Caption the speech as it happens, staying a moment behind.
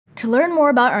To learn more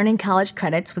about earning college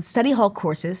credits with study hall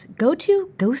courses, go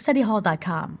to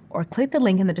gostudyhall.com or click the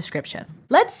link in the description.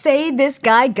 Let's say this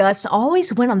guy Gus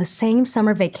always went on the same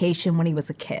summer vacation when he was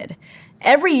a kid.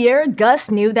 Every year, Gus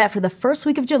knew that for the first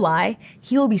week of July,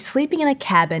 he will be sleeping in a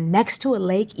cabin next to a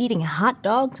lake eating hot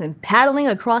dogs and paddling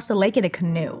across the lake in a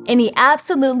canoe. And he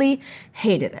absolutely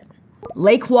hated it.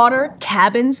 Lake water,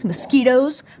 cabins,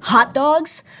 mosquitoes, hot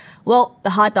dogs. Well, the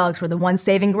hot dogs were the one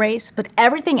saving grace, but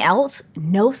everything else,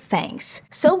 no thanks.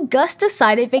 So Gus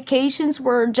decided vacations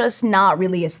were just not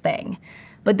really his thing.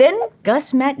 But then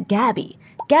Gus met Gabby.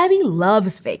 Gabby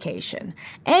loves vacation,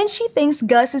 and she thinks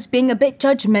Gus is being a bit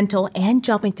judgmental and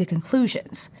jumping to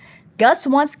conclusions. Gus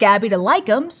wants Gabby to like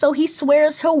him, so he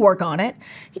swears he'll work on it.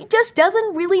 He just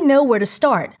doesn't really know where to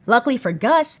start. Luckily for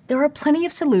Gus, there are plenty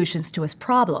of solutions to his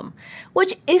problem.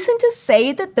 Which isn't to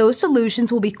say that those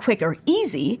solutions will be quick or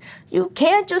easy. You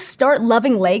can't just start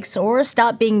loving lakes or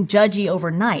stop being judgy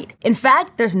overnight. In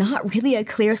fact, there's not really a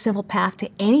clear, simple path to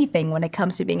anything when it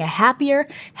comes to being a happier,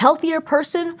 healthier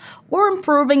person or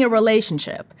improving a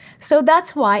relationship. So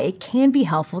that's why it can be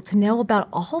helpful to know about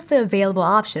all of the available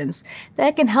options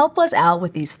that can help us out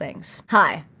with these things.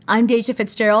 Hi, I'm Deja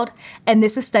Fitzgerald, and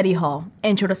this is Study Hall,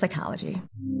 Intro to Psychology.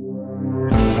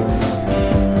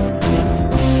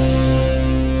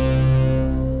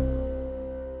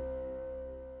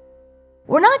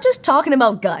 We're not just talking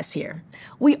about Gus here.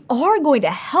 We are going to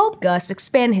help Gus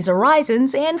expand his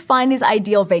horizons and find his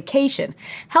ideal vacation,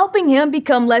 helping him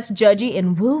become less judgy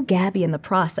and woo Gabby in the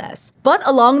process. But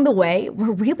along the way,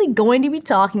 we're really going to be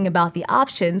talking about the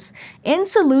options and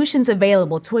solutions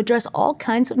available to address all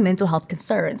kinds of mental health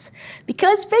concerns.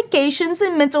 Because vacations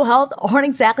and mental health aren't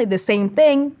exactly the same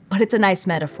thing, but it's a nice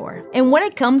metaphor. And when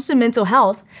it comes to mental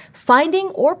health, finding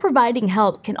or providing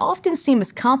help can often seem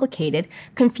as complicated,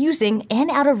 confusing,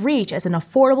 and out of reach as an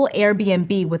affordable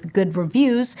Airbnb with good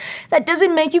reviews that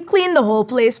doesn't make you clean the whole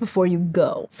place before you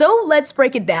go. So let's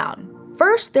break it down.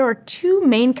 First, there are two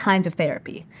main kinds of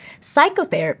therapy.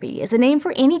 Psychotherapy is a name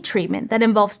for any treatment that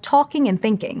involves talking and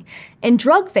thinking, and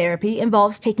drug therapy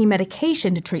involves taking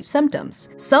medication to treat symptoms.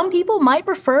 Some people might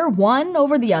prefer one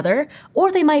over the other,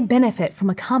 or they might benefit from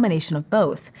a combination of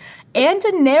both. And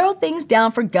to narrow things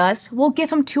down for Gus, we'll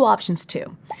give him two options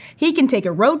too. He can take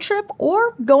a road trip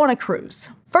or go on a cruise.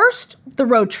 First, the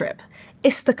road trip.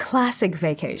 It's the classic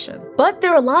vacation. But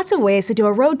there are lots of ways to do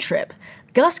a road trip.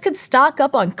 Gus could stock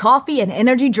up on coffee and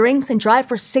energy drinks and drive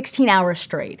for 16 hours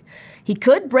straight. He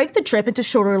could break the trip into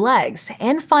shorter legs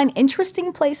and find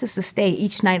interesting places to stay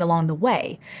each night along the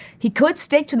way. He could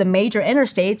stick to the major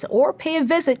interstates or pay a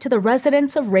visit to the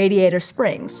residents of Radiator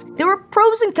Springs. There are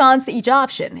pros and cons to each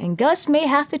option, and Gus may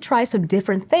have to try some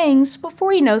different things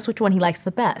before he knows which one he likes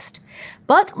the best.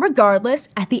 But regardless,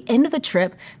 at the end of the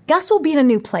trip, Gus will be in a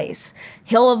new place.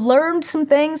 He'll have learned some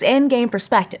things and gained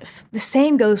perspective. The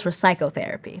same goes for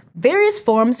psychotherapy. Various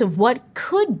forms of what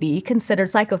could be considered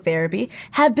psychotherapy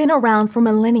have been around for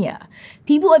millennia.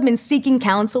 People have been seeking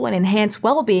counsel and enhanced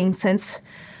well-being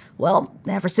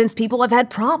ever since people have had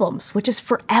problems, which is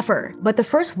forever. But the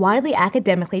first widely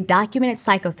academically documented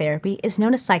psychotherapy is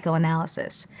known as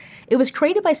psychoanalysis. It was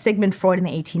created by Sigmund Freud in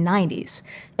the 1890s.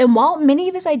 And while many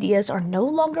of his ideas are no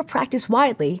longer practiced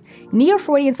widely,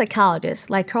 neo-Freudian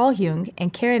psychologists like Carl Jung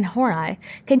and Karen Horney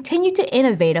continued to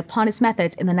innovate upon his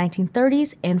methods in the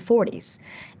 1930s and 40s.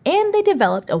 And they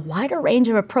developed a wider range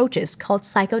of approaches called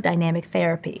psychodynamic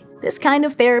therapy. This kind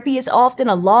of therapy is often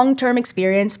a long-term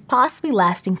experience, possibly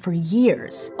lasting for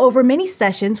years. Over many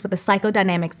sessions with a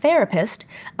psychodynamic therapist,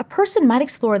 a person might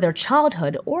explore their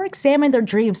childhood or examine their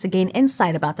dreams to gain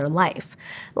insight about their life.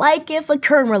 Like if a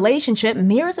current relationship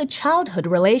mirrors a childhood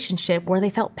relationship where they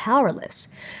felt powerless.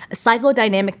 A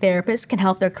psychodynamic therapist can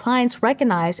help their clients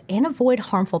recognize and avoid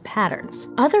harmful patterns.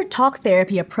 Other talk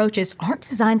therapy approaches aren't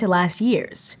designed to last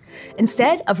years.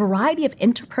 Instead, a variety of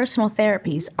interpersonal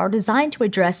therapies are designed to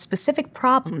address specific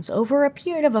problems over a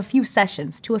period of a few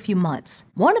sessions to a few months.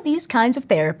 One of these kinds of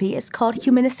therapy is called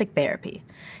humanistic therapy.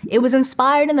 It was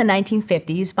inspired in the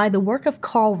 1950s by the work of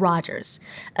Carl Rogers,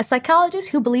 a psychologist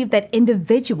who believed that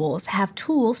individuals have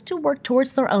tools to work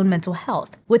towards their own mental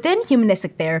health. Within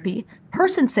humanistic therapy,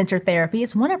 person-centered therapy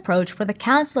is one approach where the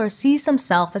counselor sees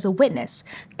themselves as a witness,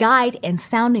 guide, and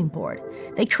sounding board.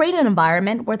 They create an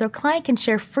environment where their client can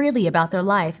share freely about their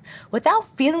life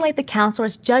without feeling like the counselor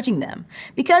is judging them,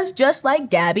 because just like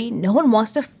Gabby, no one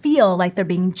wants to feel like they're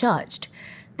being judged.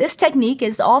 This technique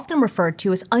is often referred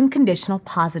to as unconditional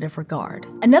positive regard.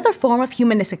 Another form of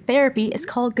humanistic therapy is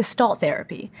called Gestalt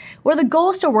therapy, where the goal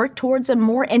is to work towards a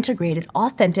more integrated,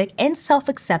 authentic, and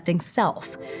self-accepting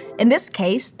self. In this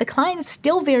case, the client is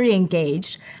still very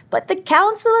engaged, but the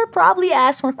counselor probably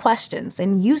asks more questions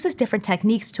and uses different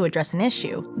techniques to address an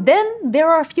issue. Then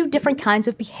there are a few different kinds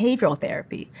of behavioral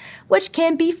therapy, which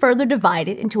can be further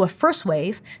divided into a first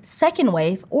wave, second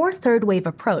wave, or third wave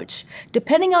approach,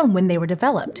 depending on when they were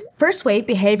developed. First wave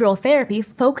behavioral therapy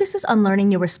focuses on learning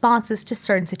new responses to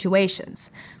certain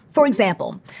situations. For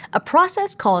example, a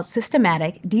process called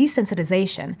systematic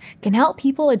desensitization can help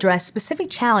people address specific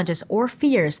challenges or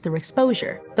fears through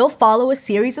exposure. They'll follow a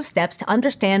series of steps to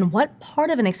understand what part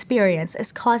of an experience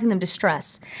is causing them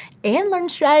distress, and learn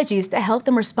strategies to help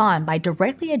them respond by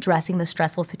directly addressing the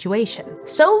stressful situation.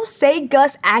 So, say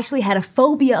Gus actually had a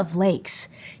phobia of lakes.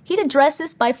 He'd address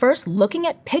this by first looking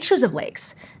at pictures of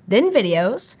lakes, then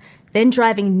videos, then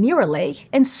driving near a lake,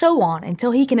 and so on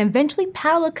until he can eventually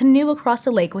paddle a canoe across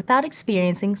the lake without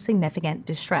experiencing significant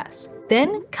distress.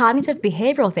 Then, cognitive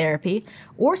behavioral therapy,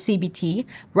 or CBT,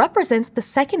 represents the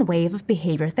second wave of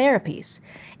behavior therapies.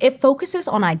 It focuses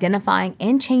on identifying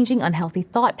and changing unhealthy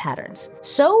thought patterns.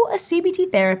 So, a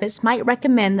CBT therapist might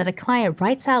recommend that a client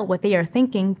writes out what they are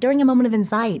thinking during a moment of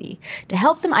anxiety to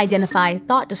help them identify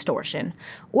thought distortion,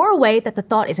 or a way that the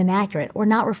thought is inaccurate or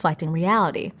not reflecting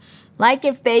reality. Like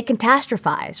if they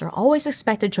catastrophize or always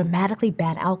expect a dramatically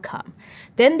bad outcome,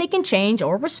 then they can change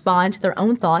or respond to their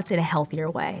own thoughts in a healthier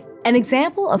way. An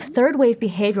example of third-wave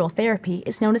behavioral therapy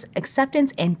is known as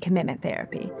acceptance and commitment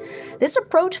therapy. This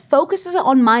approach focuses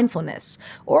on mindfulness,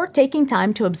 or taking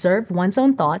time to observe one's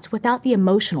own thoughts without the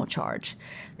emotional charge.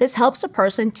 This helps a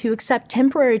person to accept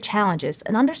temporary challenges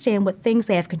and understand what things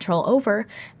they have control over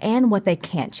and what they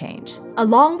can't change.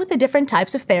 Along with the different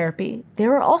types of therapy,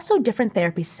 there are also different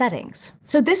therapy settings.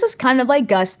 So this is kind of like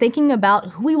Gus thinking about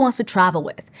who he wants to travel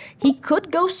with. He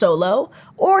could go solo,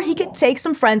 or he could take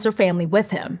some friends or family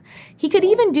with him. He could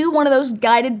even do one of those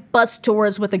guided bus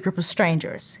tours with a group of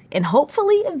strangers. And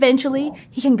hopefully, eventually,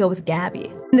 he can go with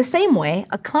Gabby. In the same way,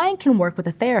 a client can work with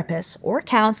a therapist or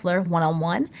counselor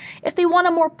one-on-one if they want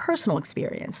a more personal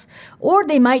experience. Or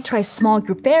they might try small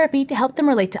group therapy to help them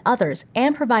relate to others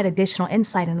and provide additional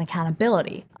insight and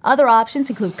accountability. Other options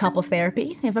include couples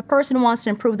therapy, if a person wants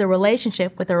to improve their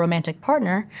relationship with their romantic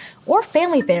partner, or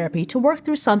family therapy to work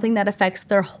through something that affects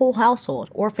their whole household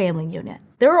or family unit.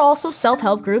 There are also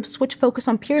self-help groups which focus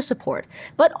on peer support,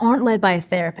 but aren't led by a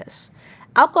therapist.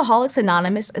 Alcoholics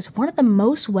Anonymous is one of the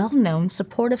most well-known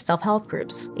supportive self-help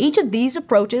groups. Each of these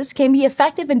approaches can be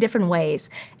effective in different ways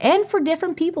and for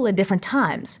different people at different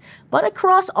times. But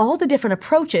across all the different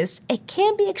approaches, it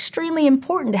can be extremely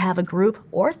important to have a group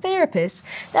or therapist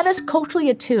that is culturally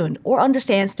attuned or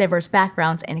understands diverse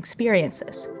backgrounds and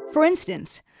experiences. For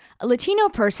instance, a Latino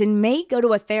person may go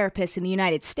to a therapist in the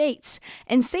United States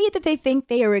and say that they think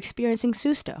they are experiencing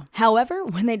susto. However,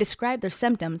 when they describe their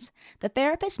symptoms, the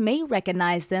therapist may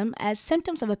recognize them as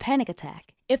symptoms of a panic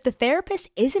attack. If the therapist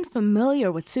isn't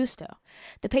familiar with susto,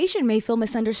 the patient may feel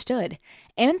misunderstood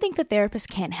and think the therapist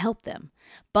can't help them.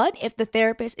 But if the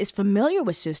therapist is familiar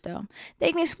with susto,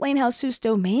 they can explain how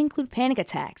susto may include panic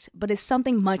attacks, but is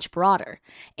something much broader,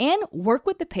 and work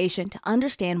with the patient to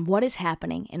understand what is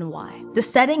happening and why. The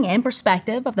setting and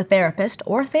perspective of the therapist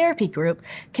or therapy group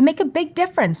can make a big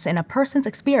difference in a person's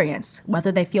experience,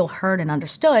 whether they feel heard and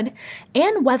understood,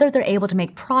 and whether they're able to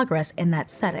make progress in that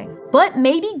setting. But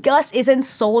maybe Gus isn't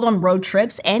sold on road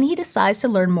trips and he decides to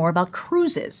learn more about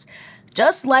cruises.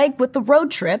 Just like with the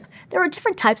road trip, there are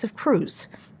different types of cruise.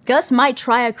 Gus might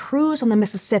try a cruise on the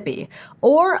Mississippi,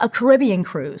 or a Caribbean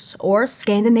cruise, or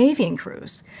Scandinavian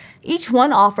cruise. Each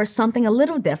one offers something a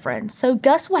little different, so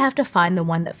Gus will have to find the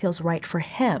one that feels right for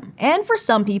him. And for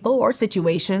some people or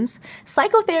situations,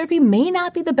 psychotherapy may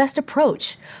not be the best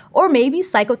approach, or maybe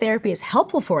psychotherapy is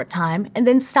helpful for a time and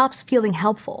then stops feeling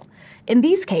helpful. In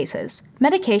these cases,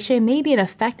 medication may be an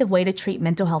effective way to treat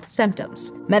mental health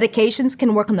symptoms. Medications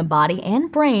can work on the body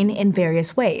and brain in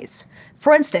various ways.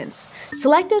 For instance,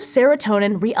 selective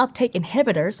serotonin reuptake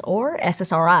inhibitors, or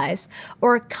SSRIs,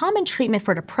 are a common treatment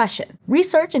for depression.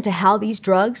 Research into how these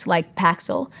drugs like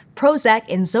Paxil, Prozac,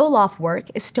 and Zoloft work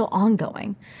is still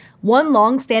ongoing. One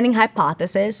long-standing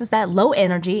hypothesis is that low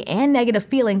energy and negative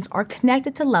feelings are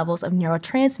connected to levels of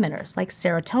neurotransmitters like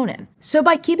serotonin. So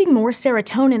by keeping more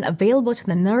serotonin available to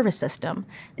the nervous system,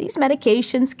 these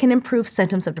medications can improve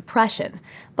symptoms of depression.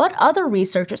 But other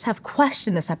researchers have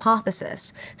questioned this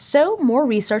hypothesis, so more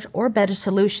research or better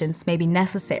solutions may be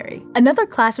necessary. Another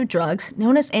class of drugs,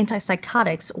 known as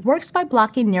antipsychotics, works by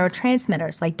blocking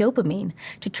neurotransmitters like dopamine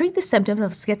to treat the symptoms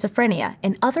of schizophrenia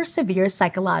and other severe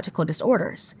psychological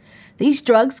disorders. These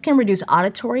drugs can reduce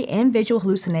auditory and visual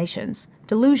hallucinations,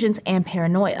 delusions, and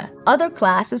paranoia. Other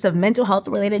classes of mental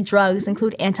health-related drugs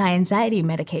include anti-anxiety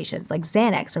medications like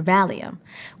Xanax or Valium,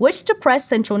 which suppress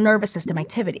central nervous system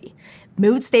activity.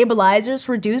 Mood stabilizers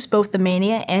reduce both the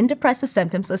mania and depressive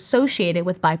symptoms associated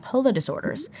with bipolar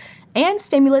disorders. And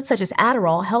stimulants such as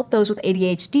Adderall help those with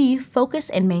ADHD focus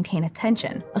and maintain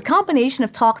attention. A combination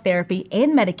of talk therapy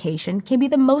and medication can be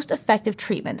the most effective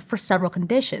treatment for several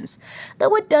conditions,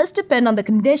 though it does depend on the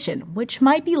condition, which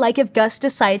might be like if Gus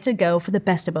decided to go for the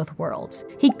best of both worlds.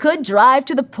 He could drive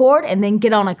to the port and then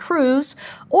get on a cruise,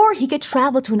 or he could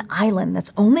travel to an island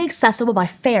that's only accessible by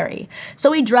ferry,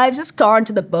 so he drives his car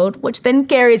into the boat, which then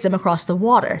carries him across the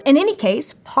water. In any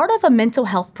case, part of a mental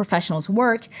health professional's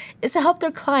work is to help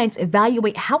their clients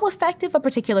evaluate how effective a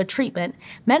particular treatment,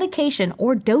 medication,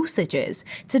 or dosage is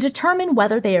to determine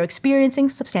whether they are experiencing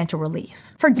substantial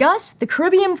relief. For Gus, the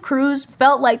Caribbean cruise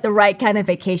felt like the right kind of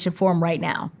vacation for him right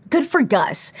now. Good for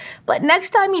Gus. But next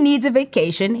time he needs a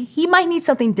vacation, he might need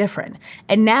something different.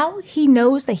 And now he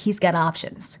knows that he's got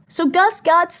options. So Gus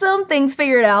got some things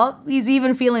figured out. He's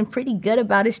even feeling pretty good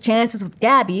about his chances with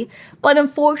Gabby. But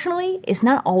unfortunately, it's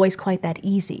not always quite that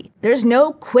easy. There's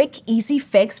no quick, easy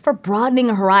fix for broadening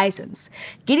our horizons,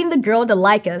 getting the girl to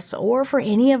like us, or for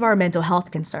any of our mental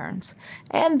health concerns.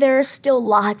 And there are still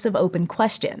lots of open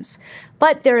questions.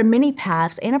 But there are many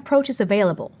paths and approaches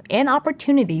available, and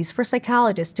opportunities for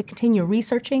psychologists to continue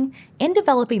researching and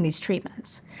developing these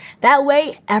treatments. That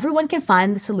way, everyone can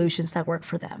find the solutions that work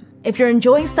for them. If you're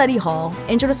enjoying study hall,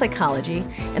 intro to psychology,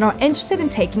 and are interested in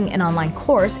taking an online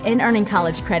course and earning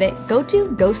college credit, go to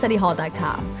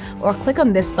gostudyhall.com or click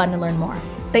on this button to learn more.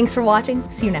 Thanks for watching.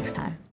 See you next time.